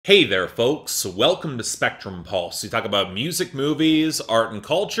Hey there, folks. Welcome to Spectrum Pulse. We talk about music, movies, art, and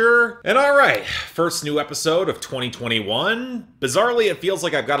culture. And alright, first new episode of 2021. Bizarrely, it feels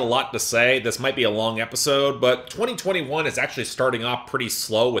like I've got a lot to say. This might be a long episode, but 2021 is actually starting off pretty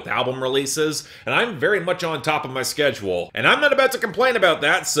slow with album releases, and I'm very much on top of my schedule. And I'm not about to complain about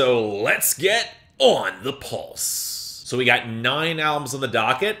that, so let's get on the pulse. So we got 9 albums on the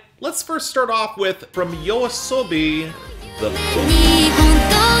docket. Let's first start off with, from YOASOBI, The Book.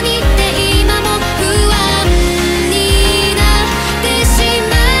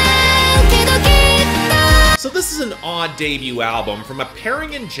 So this is an odd debut album from a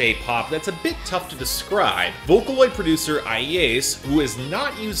pairing in J-pop that's a bit tough to describe. Vocaloid producer Ies, who is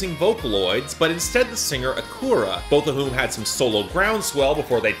not using Vocaloids, but instead the singer Akura, both of whom had some solo groundswell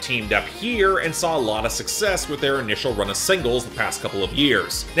before they teamed up here and saw a lot of success with their initial run of singles the past couple of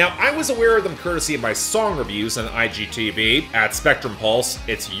years. Now, I was aware of them courtesy of my song reviews on IGTV. At Spectrum Pulse,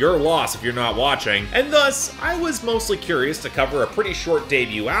 it's your loss if you're not watching, and thus, I was mostly curious to cover a pretty short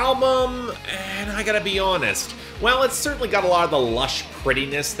debut album, and I gotta be honest, well, it's certainly got a lot of the lush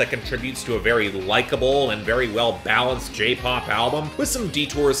prettiness that contributes to a very likable and very well-balanced J-pop album, with some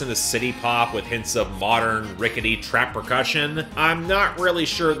detours into city pop with hints of modern, rickety trap percussion. I'm not really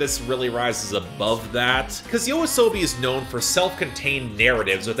sure this really rises above that, because YOASOBI is known for self-contained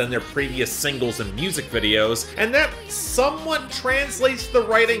narratives within their previous singles and music videos, and that somewhat translates to the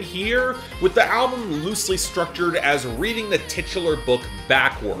writing here, with the album loosely structured as reading the titular book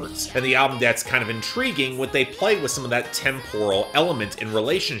backwards, and the album that's kind of intriguing when they play with some of that temporal element in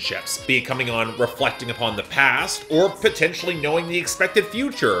relationships, be it coming on reflecting upon the past, or potentially knowing the expected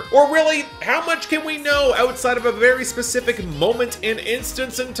future. Or really, how much can we know outside of a very specific moment and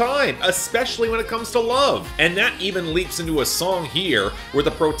instance in time, especially when it comes to love? And that even leaps into a song here, where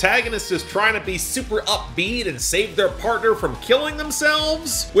the protagonist is trying to be super upbeat and save their partner from killing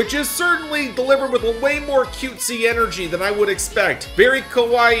themselves, which is certainly delivered with a way more cutesy energy than I would expect. Very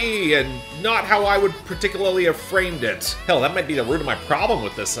kawaii, and not how I would particularly have framed it. Hell, that might be the root of my problem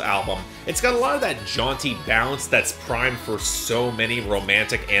with this album. It's got a lot of that jaunty bounce that's primed for so many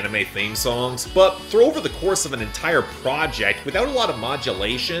romantic anime theme songs, but through over the course of an entire project, without a lot of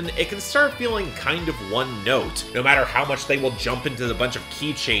modulation, it can start feeling kind of one note, no matter how much they will jump into a bunch of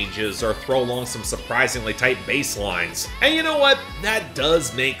key changes or throw along some surprisingly tight bass lines. And you know what? That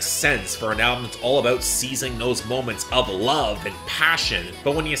does make sense for an album that's all about seizing those moments of love and passion,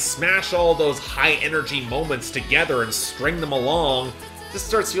 but when you smash all those high energy moments together and string them along, this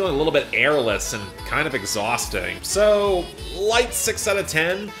starts feeling a little bit airless and kind of exhausting. So, light 6 out of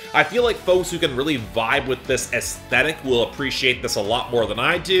 10. I feel like folks who can really vibe with this aesthetic will appreciate this a lot more than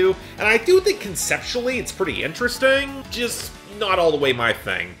I do, and I do think conceptually it's pretty interesting, just not all the way my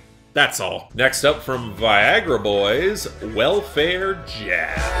thing. That's all. Next up from Viagra Boys, Welfare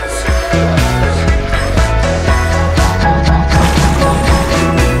Jazz.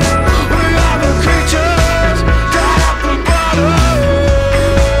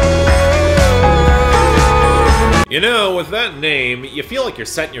 You know, with that name, you feel like you're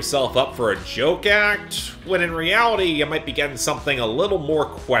setting yourself up for a joke act, when in reality, you might be getting something a little more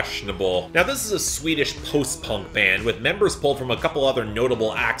questionable. Now, this is a Swedish post-punk band with members pulled from a couple other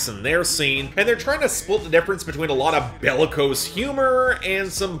notable acts in their scene, and they're trying to split the difference between a lot of bellicose humor and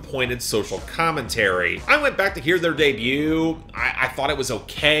some pointed social commentary. I went back to hear their debut. I thought it was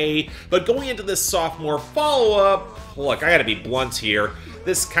okay, but going into this sophomore follow-up, look, I gotta be blunt here,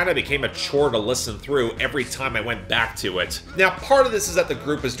 this kind of became a chore to listen through every time I went back to it. Now, part of this is that the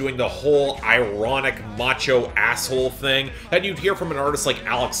group is doing the whole ironic macho asshole thing that you'd hear from an artist like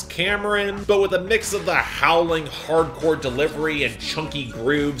Alex Cameron, but with a mix of the howling hardcore delivery and chunky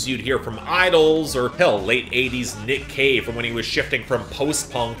grooves you'd hear from Idols, or hell, late 80s Nick Cave from when he was shifting from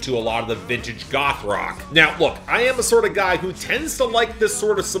post-punk to a lot of the vintage goth rock. Now, look, I am the sort of guy who tends to like this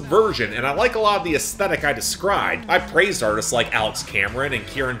sort of subversion, and I like a lot of the aesthetic I described. I praised artists like Alex Cameron and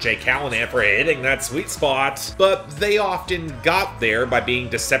Kieran J. Callahan for hitting that sweet spot, but they often got there by being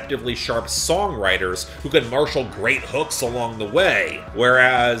deceptively sharp songwriters who could marshal great hooks along the way,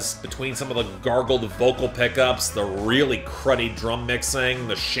 whereas between some of the gargled vocal pickups, the really cruddy drum mixing,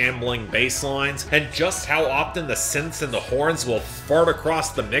 the shambling bass lines, and just how often the synths and the horns will fart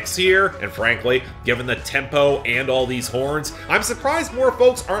across the mix here, and frankly, given the tempo and all these horns, I'm surprised more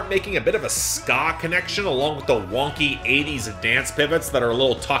folks aren't making a bit of a ska connection along with the wonky 80s dance pivots that are a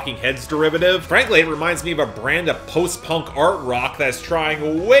little Talking Heads derivative. Frankly, it reminds me of a brand of post-punk art rock that's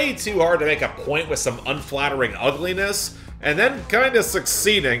trying way too hard to make a point with some unflattering ugliness, and then kinda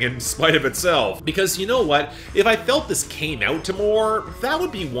succeeding in spite of itself. Because you know what? If I felt this came out to more, that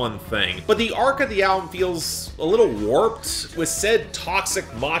would be one thing. But the arc of the album feels a little warped, with said toxic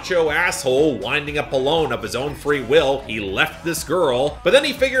macho asshole winding up alone of his own free will. He left this girl, but then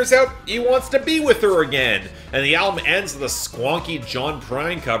he figures out he wants to be with her again. And the album ends with a squonky John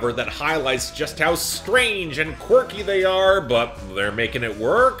Prine cover that highlights just how strange and quirky they are, but they're making it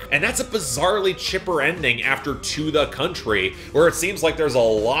work. And that's a bizarrely chipper ending after To the Country, where it seems like there's a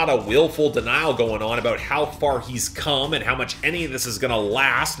lot of willful denial going on about how far he's come and how much any of this is gonna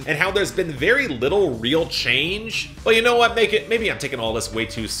last, and how there's been very little real change. But you know what, maybe I'm taking all this way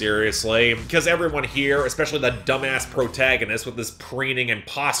too seriously, because everyone here, especially the dumbass protagonist with this preening and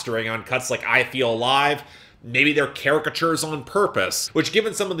posturing on cuts like I Feel Alive, maybe they're caricatures on purpose, which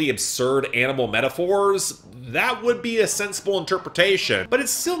given some of the absurd animal metaphors, that would be a sensible interpretation, but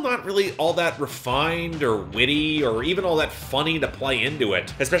it's still not really all that refined or witty or even all that funny to play into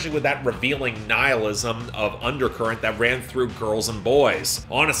it, especially with that revealing nihilism of undercurrent that ran through Girls and Boys.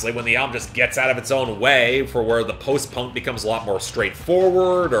 Honestly, when the album just gets out of its own way for where the post-punk becomes a lot more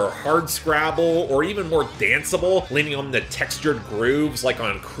straightforward or hard-scrabble or even more danceable, leaning on the textured grooves like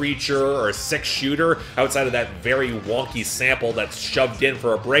on Creature or Six Shooter, outside of that very wonky sample that's shoved in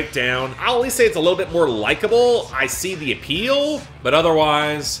for a breakdown, I'll at least say it's a little bit more likable. I see the appeal, but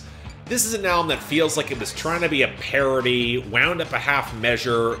otherwise, this is an album that feels like it was trying to be a parody, wound up a half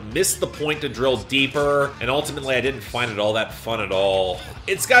measure, missed the point to drill deeper, and ultimately I didn't find it all that fun at all.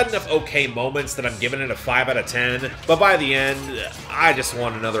 It's got enough okay moments that I'm giving it a 5 out of 10, but by the end, I just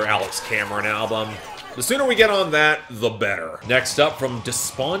want another Alex Cameron album. The sooner we get on that, the better. Next up, from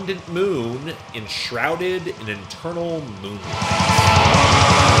Despondent Moon, Enshrouded in Eternal Moonlight.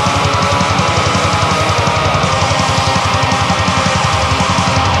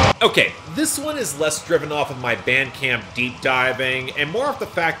 Okay, this one is less driven off of my Bandcamp deep diving, and more off the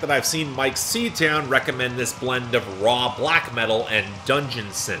fact that I've seen Mike Seatown recommend this blend of raw black metal and dungeon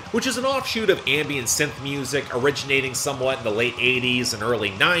synth, which is an offshoot of ambient synth music originating somewhat in the late 80s and early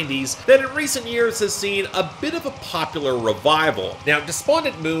 90s, that in recent years has seen a bit of a popular revival. Now,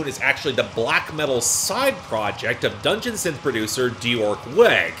 Despondent Moon is actually the black metal side project of dungeon synth producer Diork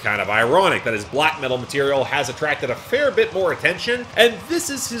Weg. Kind of ironic that his black metal material has attracted a fair bit more attention, and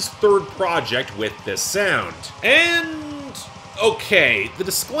this is his third project with this sound. And okay, the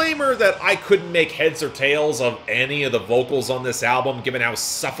disclaimer that I couldn't make heads or tails of any of the vocals on this album given how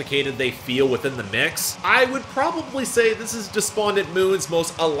suffocated they feel within the mix, I would probably say this is Despondent Moon's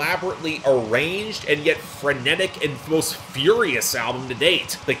most elaborately arranged and yet frenetic and most furious album to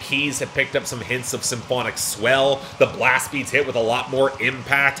date. The keys have picked up some hints of symphonic swell, the blast beats hit with a lot more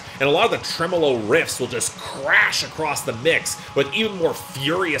impact, and a lot of the tremolo riffs will just crash across the mix with even more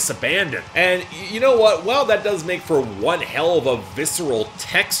furious abandon. And you know what, while that does make for one hell of a visceral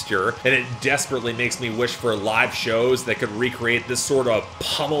texture, and it desperately makes me wish for live shows that could recreate this sort of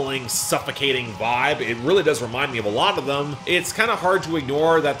pummeling, suffocating vibe. It really does remind me of a lot of them. It's kind of hard to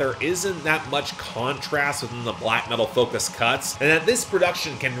ignore that there isn't that much contrast within the black metal focused cuts, and that this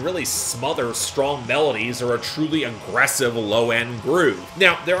production can really smother strong melodies or a truly aggressive low-end groove.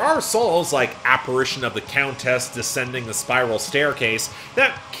 Now, there are songs like Apparition of the Countess descending the spiral staircase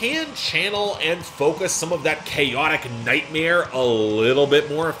that can channel and focus some of that chaotic nightmare a little bit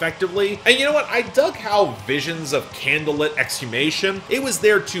more effectively. And you know what? I dug how Visions of Candelit Exhumation, it was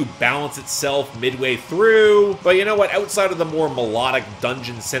there to balance itself midway through, but you know what? Outside of the more melodic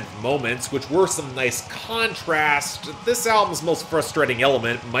dungeon synth moments, which were some nice contrast, this album's most frustrating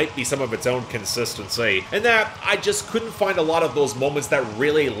element might be some of its own consistency, and that I just couldn't find a lot of those moments that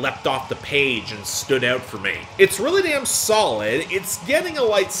really leapt off the page and stood out for me. It's really damn solid, it's getting a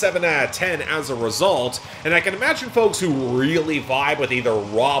light 7 out of 10 as a result, and I can imagine folks who really vibe with either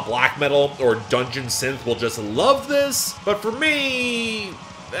raw black metal or dungeon synth will just love this, but for me,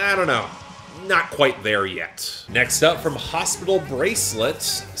 I don't know. Not quite there yet. Next up, from Hospital Bracelet,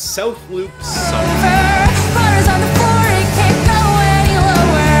 South Loop Summer.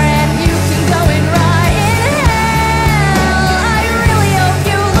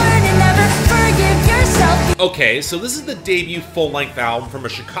 Okay, so this is the debut full-length album from a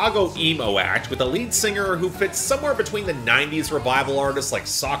Chicago emo act with a lead singer who fits somewhere between the 90s revival artists like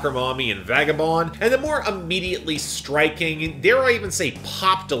Soccer Mommy and Vagabond, and the more immediately striking, dare I even say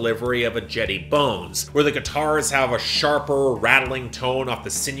pop delivery of a Jetty Bones, where the guitars have a sharper, rattling tone off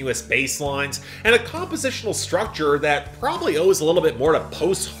the sinuous bass lines, and a compositional structure that probably owes a little bit more to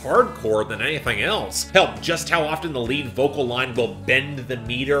post-hardcore than anything else. Hell, just how often the lead vocal line will bend the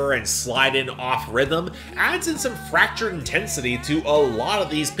meter and slide in off rhythm adds in some fractured intensity to a lot of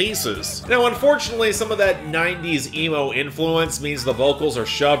these pieces. Now, unfortunately, some of that 90s emo influence means the vocals are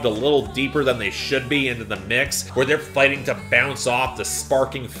shoved a little deeper than they should be into the mix, where they're fighting to bounce off the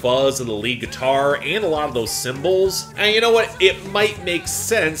sparking fuzz of the lead guitar and a lot of those cymbals. And you know what? It might make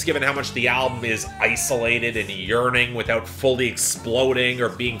sense given how much the album is isolated and yearning without fully exploding or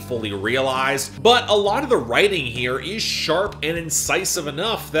being fully realized, but a lot of the writing here is sharp and incisive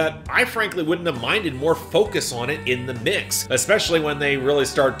enough that I frankly wouldn't have minded more focus on it in the mix, especially when they really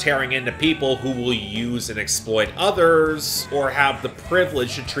start tearing into people who will use and exploit others, or have the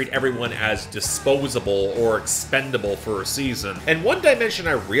privilege to treat everyone as disposable or expendable for a season. And one dimension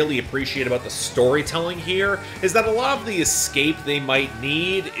I really appreciate about the storytelling here is that a lot of the escape they might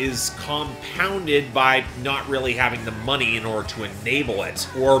need is compounded by not really having the money in order to enable it,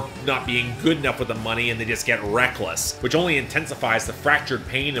 or not being good enough with the money and they just get reckless, which only intensifies the fractured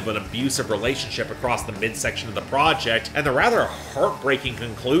pain of an abusive relationship across the midsection of the project, and the rather heartbreaking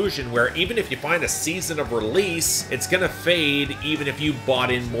conclusion where even if you find a season of release, it's gonna fade even if you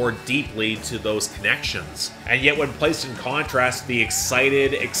bought in more deeply to those connections. And yet when placed in contrast to the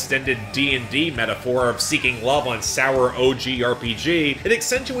excited, extended D&D metaphor of seeking love on sour OG RPG, it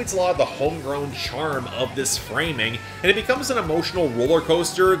accentuates a lot of the homegrown charm of this framing, and it becomes an emotional roller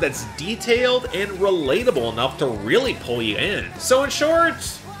coaster that's detailed and relatable enough to really pull you in. So in short,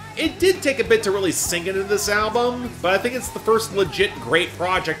 it did take a bit to really sink into this album, but I think it's the first legit great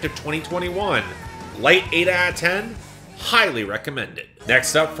project of 2021. Light 8 out of 10, highly recommended.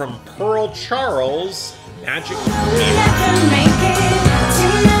 Next up from Pearl Charles, Magic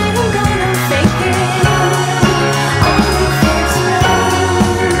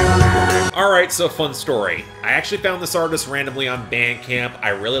Alright, so fun story. I actually found this artist randomly on Bandcamp. I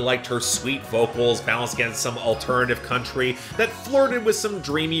really liked her sweet vocals balanced against some alternative country that flirted with some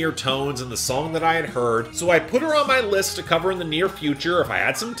dreamier tones in the song that I had heard, so I put her on my list to cover in the near future if I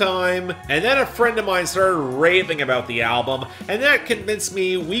had some time, and then a friend of mine started raving about the album, and that convinced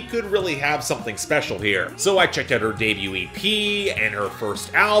me we could really have something special here. So I checked out her debut EP and her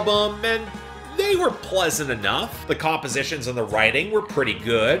first album, and they were pleasant enough. The compositions and the writing were pretty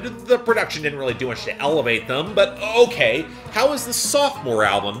good. The production didn't really do much to elevate them, but okay, how is the sophomore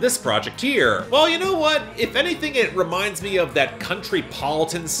album, this project here? Well, you know what? If anything, it reminds me of that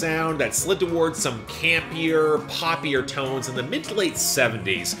country-politan sound that slid towards some campier, poppier tones in the mid to late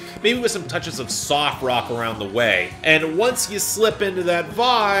 70s, maybe with some touches of soft rock around the way. And once you slip into that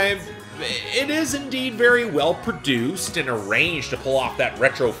vibe, it is indeed very well produced and arranged to pull off that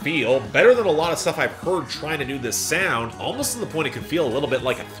retro feel, better than a lot of stuff I've heard trying to do this sound, almost to the point it could feel a little bit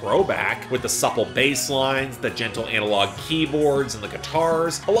like a throwback, with the supple bass lines, the gentle analog keyboards, and the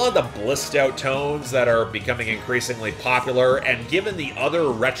guitars, a lot of the blissed out tones that are becoming increasingly popular, and given the other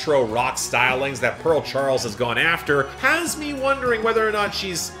retro rock stylings that Pearl Charles has gone after, has me wondering whether or not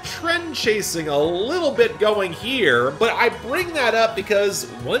she's trend chasing a little bit going here. But I bring that up because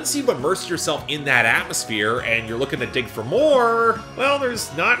once you've immersed yourself in that atmosphere and you're looking to dig for more, well,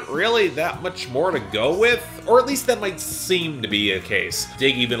 there's not really that much more to go with, or at least that might seem to be the case.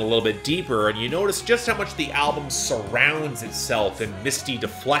 Dig even a little bit deeper and you notice just how much the album surrounds itself in misty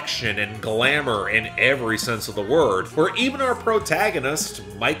deflection and glamour in every sense of the word, where even our protagonist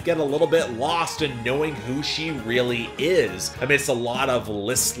might get a little bit lost in knowing who she really is amidst a lot of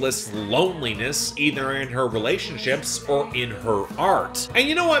listless loneliness, either in her relationships or in her art. And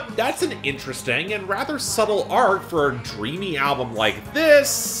you know what? That's an interesting and rather subtle art for a dreamy album like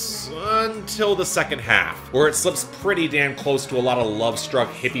this, until the second half, where it slips pretty damn close to a lot of love-struck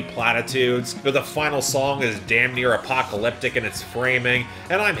hippie platitudes, though the final song is damn near apocalyptic in its framing,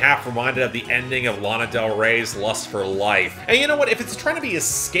 and I'm half reminded of the ending of Lana Del Rey's Lust for Life. And you know what, if it's trying to be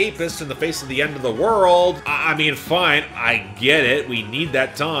escapist in the face of the end of the world, I mean, fine, I get it, we need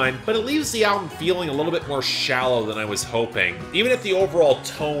that time, but it leaves the album feeling a little bit more shallow than I was hoping, even if the overall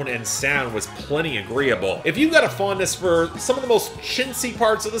tone and sound was plenty agreeable. If you've got a fondness for some of the most chintzy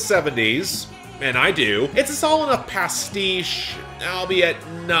parts of the 70s, and I do, it's a solid enough pastiche, albeit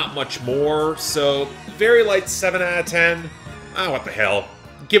not much more, so very light 7 out of 10. Ah, what the hell.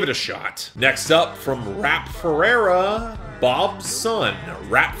 Give it a shot. Next up, from R.A.P Ferreira, Bob's son,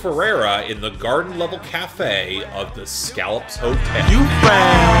 R.A.P Ferreira in the garden level cafe of the Scallops Hotel. You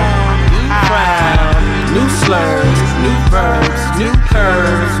frown, new slurs, new verbs, new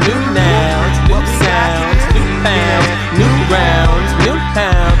curves, new nouns, new sounds, new pounds, new rounds, new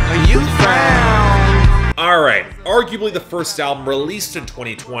pound, you frown. Alright, arguably the first album released in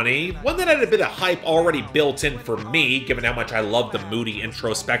 2020, one that had a bit of hype already built in for me, given how much I love the moody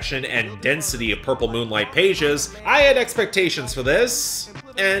introspection and density of Purple Moonlight pages. I had expectations for this,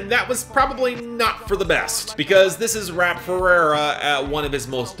 And that was probably not for the best, because this is R.A.P Ferreira at one of his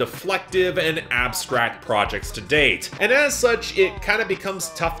most deflective and abstract projects to date. And as such, it kind of becomes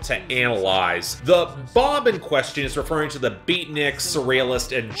tough to analyze. The Bob in question is referring to the beatnik,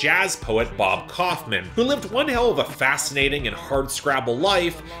 surrealist, and jazz poet Bob Kaufman, who lived one hell of a fascinating and hardscrabble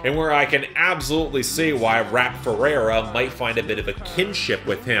life, and where I can absolutely see why R.A.P Ferreira might find a bit of a kinship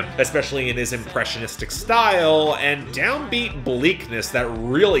with him, especially in his impressionistic style and downbeat bleakness that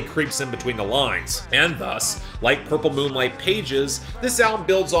really creeps in between the lines. And thus, like Purple Moonlight Pages, this album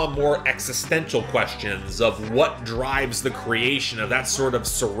builds on more existential questions of what drives the creation of that sort of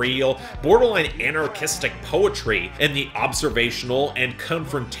surreal, borderline anarchistic poetry, and the observational and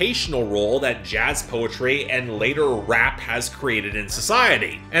confrontational role that jazz poetry and later R.A.P has created in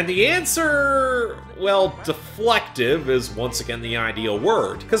society. And the answer, well, deflective is once again the ideal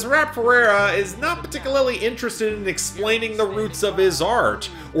word, because R.A.P Ferreira is not particularly interested in explaining the roots of his art,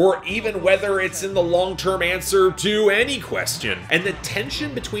 or even whether it's in the long-term answer to any question. And the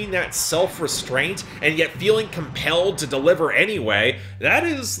tension between that self-restraint and yet feeling compelled to deliver anyway, that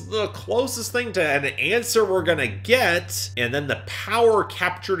is the closest thing to an answer we're gonna get. And then the power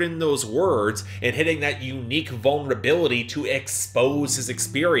captured in those words and hitting that unique vulnerability to expose his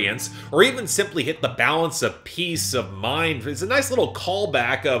experience, or even simply hit the balance of peace of mind, is a nice little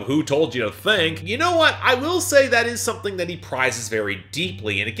callback of Who Told You to Think. You know what? I will say that is something that he prizes very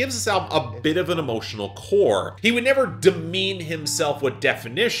deeply, and it gives this album a bit of an emotional core. He would never demean himself with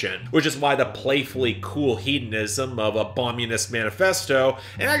definition, which is why the playfully cool hedonism of a Bommunist Manifesto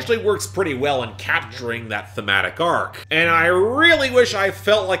actually works pretty well in capturing that thematic arc. And I really wish I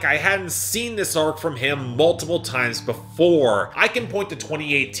felt like I hadn't seen this arc from him multiple times before. I can point to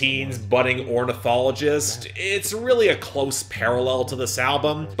 2018's Budding Ornithologist. It's really a close parallel to this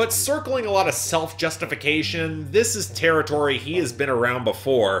album, but circling a lot of self-justification, this is territory he has been around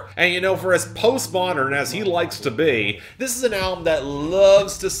before. And you know, for as postmodern as he likes to be, this is an album that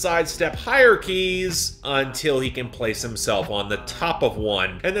loves to sidestep hierarchies until he can place himself on the top of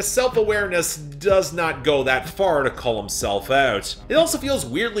one. And the self-awareness does not go that far to call himself out. It also feels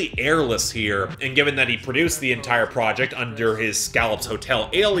weirdly airless here, and given that he produced the entire project under his Scallops Hotel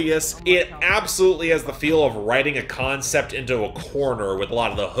alias, it absolutely has the feel of writing a concept into a corner with a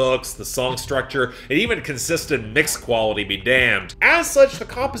lot of the hooks, the song structure, and even consistent mix quality be damned. As such, the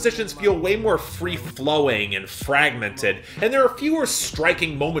compositions feel way more free-flowing and fragmented, and there are fewer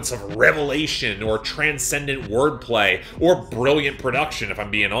striking moments of revelation or transcendent wordplay or brilliant production, if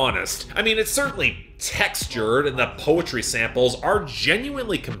I'm being honest. I mean, it's certainly textured, and the poetry samples are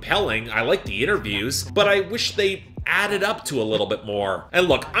genuinely compelling. I like the interviews, but I wish they added up to a little bit more. And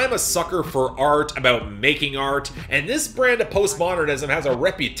look, I'm a sucker for art about making art, and this brand of postmodernism has a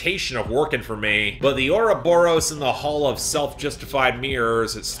reputation of working for me, but the Ouroboros in the Hall of Self-Justified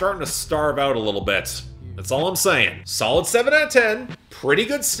Mirrors is starting to starve out a little bit. That's all I'm saying. Solid 7 out of 10, pretty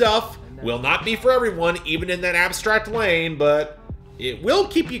good stuff, will not be for everyone, even in that abstract lane, but it will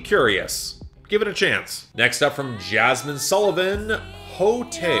keep you curious. Give it a chance. Next up from Jazmine Sullivan,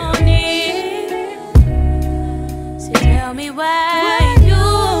 Hotel. Tell me why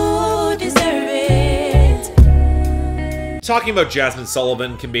you deserve it. Talking about Jazmine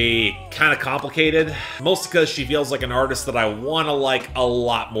Sullivan can be kind of complicated, mostly because she feels like an artist that I want to like a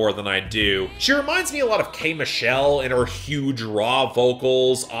lot more than I do. She reminds me a lot of K. Michelle in her huge raw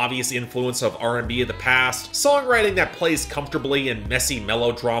vocals, obvious influence of R&B of the past, songwriting that plays comfortably in messy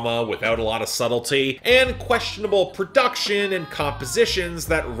melodrama without a lot of subtlety, and questionable production and compositions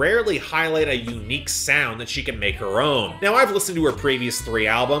that rarely highlight a unique sound that she can make her own. Now, I've listened to her previous 3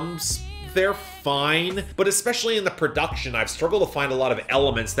 albums. They're fine, but especially in the production, I've struggled to find a lot of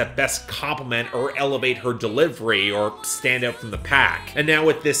elements that best complement or elevate her delivery or stand out from the pack. And now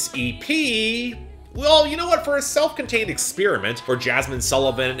with this EP, well, you know what? For a self-contained experiment where Jazmine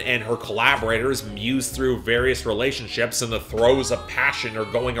Sullivan and her collaborators muse through various relationships in the throes of passion or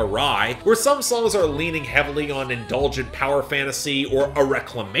going awry, where some songs are leaning heavily on indulgent power fantasy or a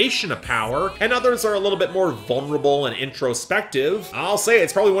reclamation of power, and others are a little bit more vulnerable and introspective, I'll say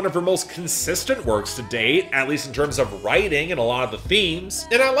it's probably one of her most consistent works to date, at least in terms of writing and a lot of the themes.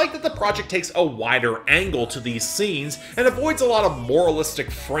 And I like that the project takes a wider angle to these scenes and avoids a lot of moralistic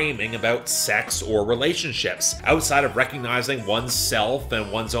framing about sex or relationships. Outside of recognizing one's self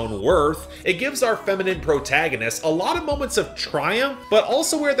and one's own worth, it gives our feminine protagonists a lot of moments of triumph, but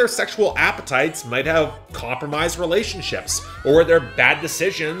also where their sexual appetites might have compromised relationships, or where their bad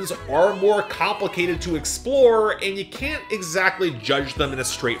decisions are more complicated to explore and you can't exactly judge them in a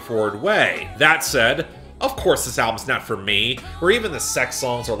straightforward way. That said, of course this album's not for me, where even the sex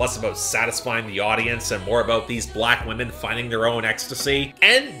songs are less about satisfying the audience and more about these black women finding their own ecstasy.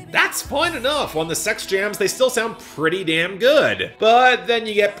 And that's fine enough. On the sex jams, they still sound pretty damn good. But then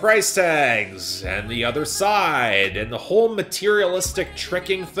you get price tags, and the other side, and the whole materialistic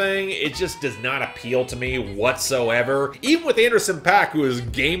tricking thing, it just does not appeal to me whatsoever. Even with Anderson .Paak, who is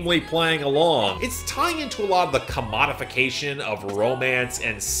gamely playing along, it's tying into a lot of the commodification of romance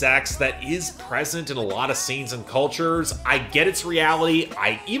and sex that is present in a lot of scenes and cultures. I get its reality,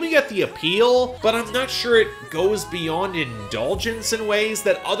 I even get the appeal, but I'm not sure it goes beyond indulgence in ways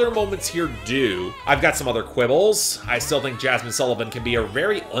that other moments here do. I've got some other quibbles. I still think Jazmine Sullivan can be a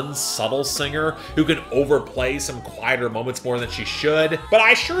very unsubtle singer who can overplay some quieter moments more than she should, but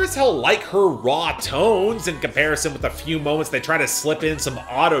I sure as hell like her raw tones in comparison with a few moments they try to slip in some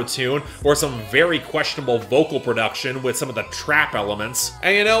auto-tune or some very questionable vocal production with some of the trap elements.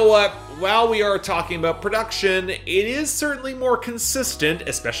 And you know what? While we are talking about production, it is certainly more consistent,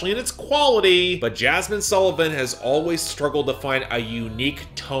 especially in its quality, but Jazmine Sullivan has always struggled to find a unique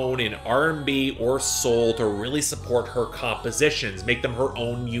tone in R&B or soul to really support her compositions, make them her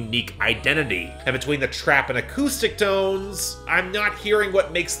own unique identity. And between the trap and acoustic tones, I'm not hearing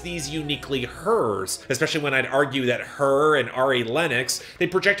what makes these uniquely hers, especially when I'd argue that her and Ari Lennox, they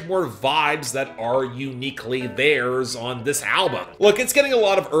project more vibes that are uniquely theirs on this album. Look, it's getting a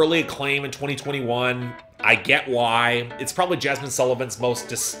lot of early acclaim in 2021. I get why. It's probably Jazmine Sullivan's most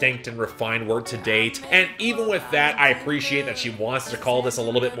distinct and refined work to date, and even with that, I appreciate that she wants to call this a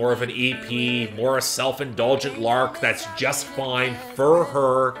little bit more of an EP, more a self-indulgent lark that's just fine for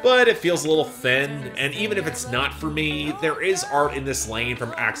her, but it feels a little thin, and even if it's not for me, there is art in this lane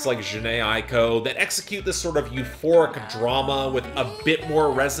from acts like Jhené Aiko that execute this sort of euphoric drama with a bit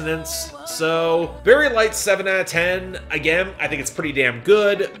more resonance. So, very light 7 out of 10. Again, I think it's pretty damn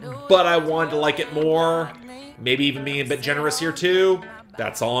good, but I wanted to like it more. Maybe even being a bit generous here too.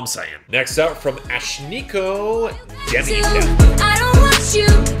 That's all I'm saying. Next up from Ashnikko, Demidevils. I don't want you,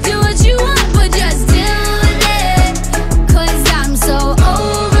 do what you want, but just do it, 'cause I'm so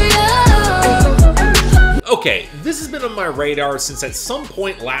over you. Okay, this has been on my radar since at some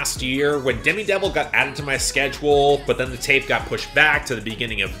point last year when Demidevils got added to my schedule, but then the tape got pushed back to the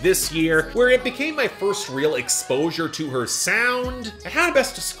beginning of this year, where it became my first real exposure to her sound. How to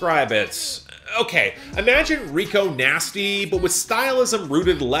best describe it? Okay, imagine Rico Nasty, but with stylism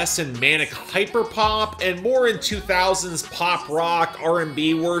rooted less in manic hyperpop and more in 2000s pop rock,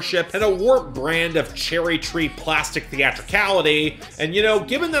 R&B worship, and a warped brand of cherry tree plastic theatricality. And you know,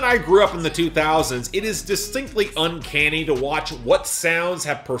 given that I grew up in the 2000s, it is distinctly uncanny to watch what sounds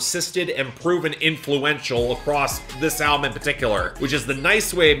have persisted and proven influential across this album in particular, which is the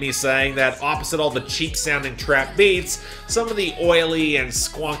nice way of me saying that opposite all the cheap sounding trap beats, some of the oily and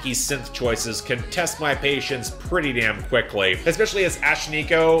squonky synth choices can test my patience pretty damn quickly, especially as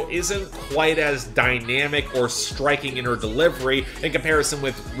Ashnikko isn't quite as dynamic or striking in her delivery in comparison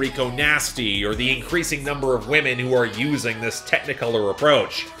with Rico Nasty or the increasing number of women who are using this Technicolor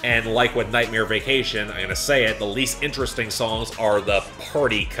approach. And like with Nightmare Vacation, I'm gonna say it, the least interesting songs are the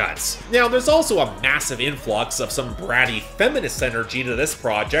party cuts. Now, there's also a massive influx of some bratty feminist energy to this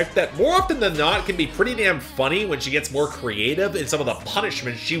project that more often than not can be pretty damn funny when she gets more creative in some of the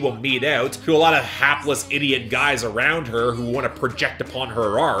punishments she will mete out to a lot of hapless idiot guys around her who want to project upon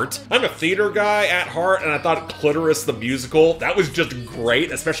her art. I'm a theater guy at heart, and I thought Clitoris the musical, that was just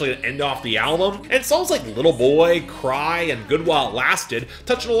great, especially to end off the album. And songs like Little Boy, Cry, and Good While It Lasted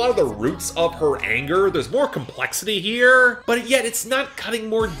touch on a lot of the roots of her anger. There's more complexity here, but yet it's not cutting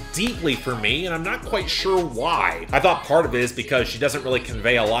more deeply for me, and I'm not quite sure why. I thought part of it is because she doesn't really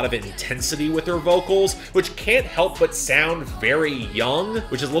convey a lot of intensity with her vocals, which can't help but sound very young,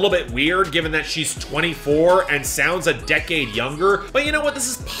 which is a little bit weird given that she's 24 and sounds a decade younger. But you know what? This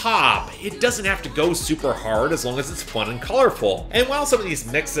is pop. It doesn't have to go super hard as long as it's fun and colorful. And while some of these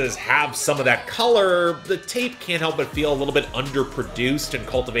mixes have some of that color, the tape can't help but feel a little bit underproduced in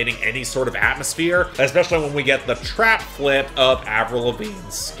cultivating any sort of atmosphere, especially when we get the trap flip of Avril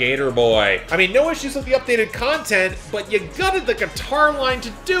Lavigne's Skater Boy. I mean, no issues with the updated content, but you gutted the guitar line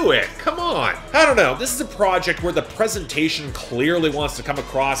to do it. Come on. I don't know. This is a project where the presentation clearly wants to come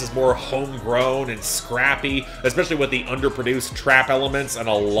across as more homegrown and scrappy, especially with the underproduced trap elements and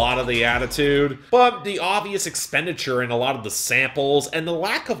a lot of the attitude. But the obvious expenditure in a lot of the samples and the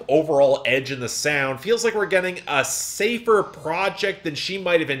lack of overall edge in the sound feels like we're getting a safer project than she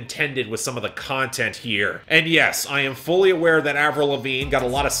might have intended with some of the content here. And yes, I am fully aware that Avril Lavigne got a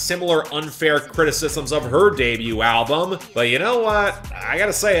lot of similar unfair criticisms of her debut album, but you know what? I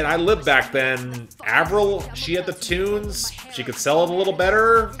gotta say it, I lived back then. Avril, she had the tunes, she could sell it a little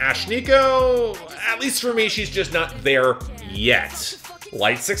better. Ashnikko, know, at least for me, she's just not there yet.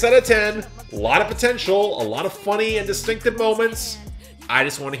 Light 6 out of 10, a lot of potential, a lot of funny and distinctive moments. I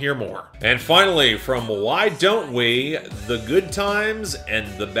just want to hear more. And finally, from Why Don't We, the good times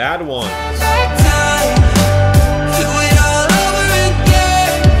and the bad ones.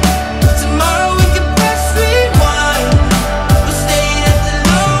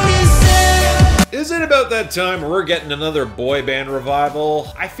 Is it about that time we're getting another boy band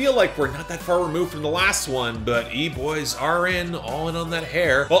revival? I feel like we're not that far removed from the last one, but E-Boys are all in on that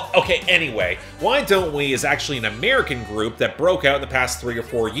hair. Well, okay, anyway, Why Don't We is actually an American group that broke out in the past 3 or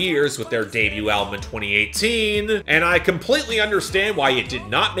 4 years with their debut album in 2018, and I completely understand why it did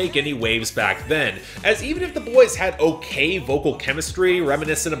not make any waves back then, as even if the boys had okay vocal chemistry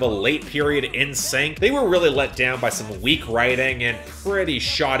reminiscent of a late period NSYNC, they were really let down by some weak writing and pretty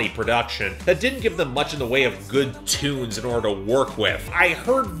shoddy production that didn't give them much in the way of good tunes in order to work with. I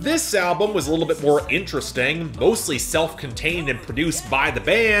heard this album was a little bit more interesting, mostly self-contained and produced by the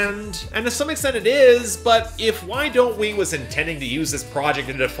band, and to some extent it is, but if Why Don't We was intending to use this project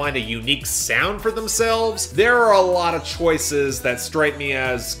to define a unique sound for themselves, there are a lot of choices that strike me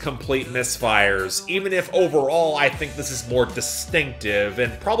as complete misfires, even if overall I think this is more distinctive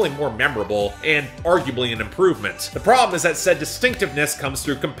and probably more memorable and arguably an improvement. The problem is that said distinctiveness comes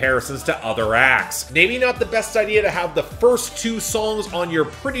through comparisons to other acts. Maybe not the best idea to have the first 2 songs on your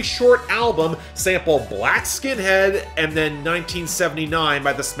pretty short album sample Black Skinhead and then 1979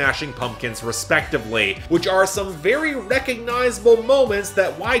 by the Smashing Pumpkins respectively, which are some very recognizable moments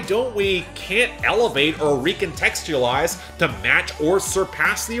that Why Don't We can't elevate or recontextualize to match or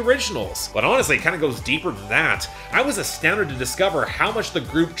surpass the originals. But honestly, it kind of goes deeper than that. I was astounded to discover how much the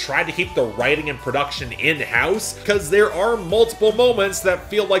group tried to keep the writing and production in-house, because there are multiple moments that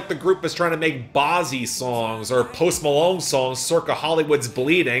feel like the group is trying to make Bozzy songs or Post Malone songs circa Hollywood's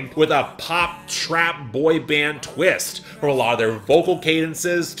Bleeding with a pop trap boy band twist, from a lot of their vocal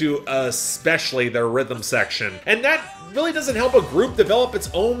cadences to especially their rhythm section. And that really doesn't help a group develop its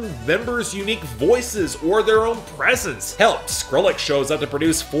own members' unique voices or their own presence. Hell, Skrillex shows up to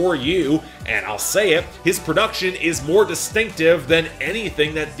produce For You, and I'll say it, his production is more distinctive than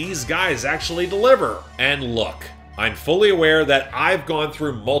anything that these guys actually deliver. And look, I'm fully aware that I've gone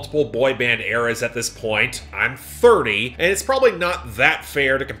through multiple boy band eras at this point. I'm 30, and it's probably not that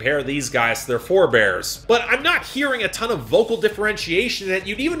fair to compare these guys to their forebears. But I'm not hearing a ton of vocal differentiation that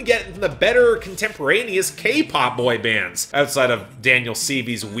you'd even get from the better contemporaneous K-pop boy bands, outside of Daniel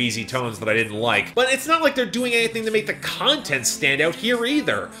Seavey's wheezy tones that I didn't like. But it's not like they're doing anything to make the content stand out here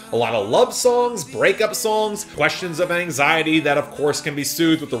either. A lot of love songs, breakup songs, questions of anxiety that of course can be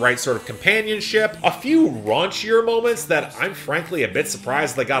soothed with the right sort of companionship, a few raunchier moments that I'm frankly a bit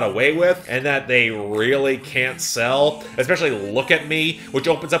surprised they got away with and that they really can't sell, especially Look at Me, which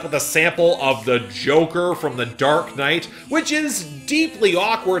opens up with a sample of the Joker from The Dark Knight, which is deeply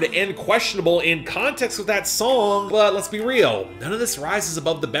awkward and questionable in context with that song, but let's be real, none of this rises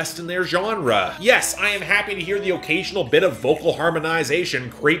above the best in their genre. Yes, I am happy to hear the occasional bit of vocal harmonization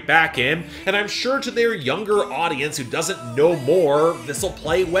creep back in, and I'm sure to their younger audience who doesn't know more, this'll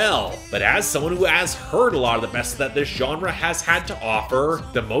play well. But as someone who has heard a lot of the best that this genre has had to offer,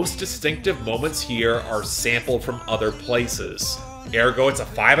 the most distinctive moments here are sampled from other places. Ergo, it's a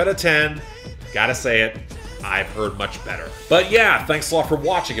 5 out of 10. Gotta say it, I've heard much better. But yeah, thanks a lot for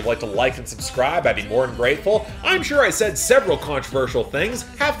watching. If you'd like to like and subscribe, I'd be more than grateful. I'm sure I said several controversial things.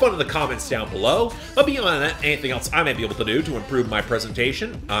 Have fun in the comments down below. But beyond that, anything else I may be able to do to improve my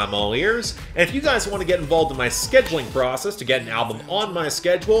presentation, I'm all ears. And if you guys want to get involved in my scheduling process to get an album on my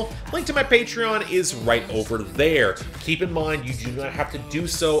schedule, link to my Patreon is right over there. Keep in mind, you do not have to do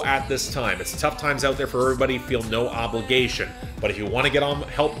so at this time. It's tough times out there for everybody, feel no obligation. But if you want to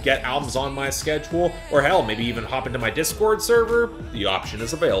help get albums on my schedule, or hell, maybe even hop into my Discord server, the option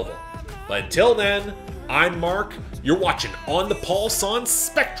is available. But until then, I'm Mark, you're watching On the Pulse on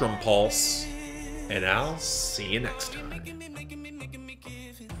Spectrum Pulse, and I'll see you next time.